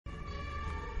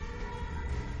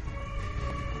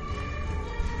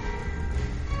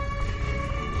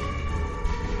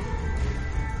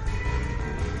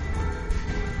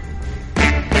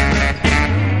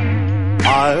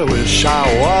I wish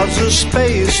I was a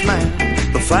spaceman,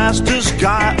 the fastest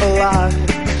guy alive.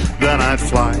 Then I'd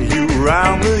fly you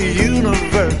around the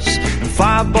universe in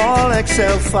fireball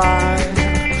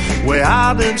Xl5. Way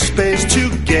out in space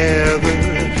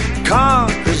together,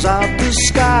 conquers out the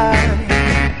sky.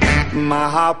 My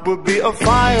heart would be a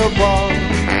fireball,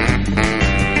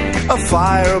 a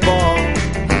fireball.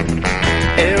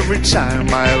 Every time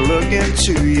I look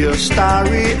into your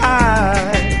starry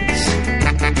eyes.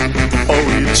 Oh,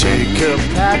 you take a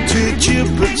path to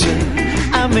Jupiter,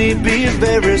 I may be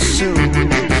very soon.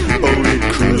 Oh, we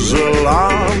cruise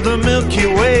along the Milky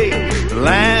Way,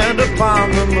 land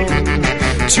upon the moon.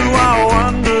 To our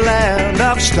wonderland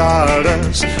of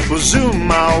stardust, we'll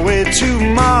zoom our way to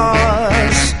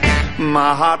Mars.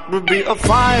 My heart would be a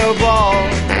fireball,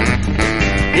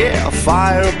 yeah, a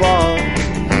fireball.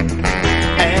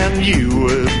 And you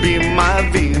would be my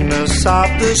Venus of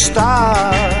the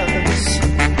stars.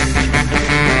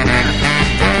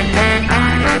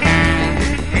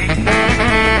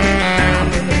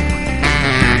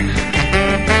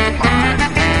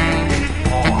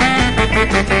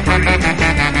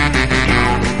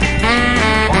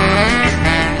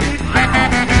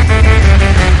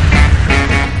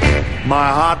 My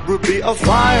heart would be a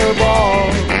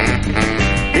fireball,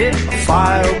 yeah, a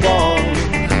fireball.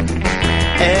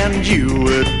 And you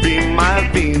would be my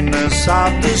Venus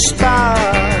of the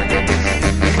stars.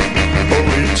 Oh,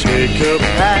 we take a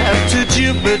path to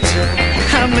Jupiter,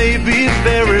 and maybe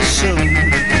very soon.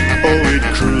 Oh, we'd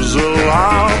cruise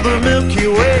along the Milky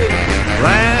Way,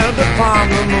 land upon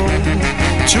the moon.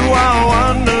 To our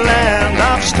wonderland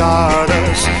of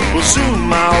stardust, we'll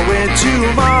zoom our way to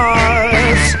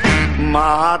Mars. My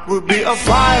heart would be a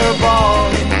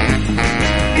fireball,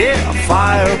 yeah, a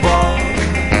fireball.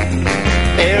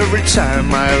 Every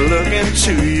time I look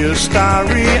into your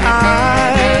starry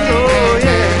eyes.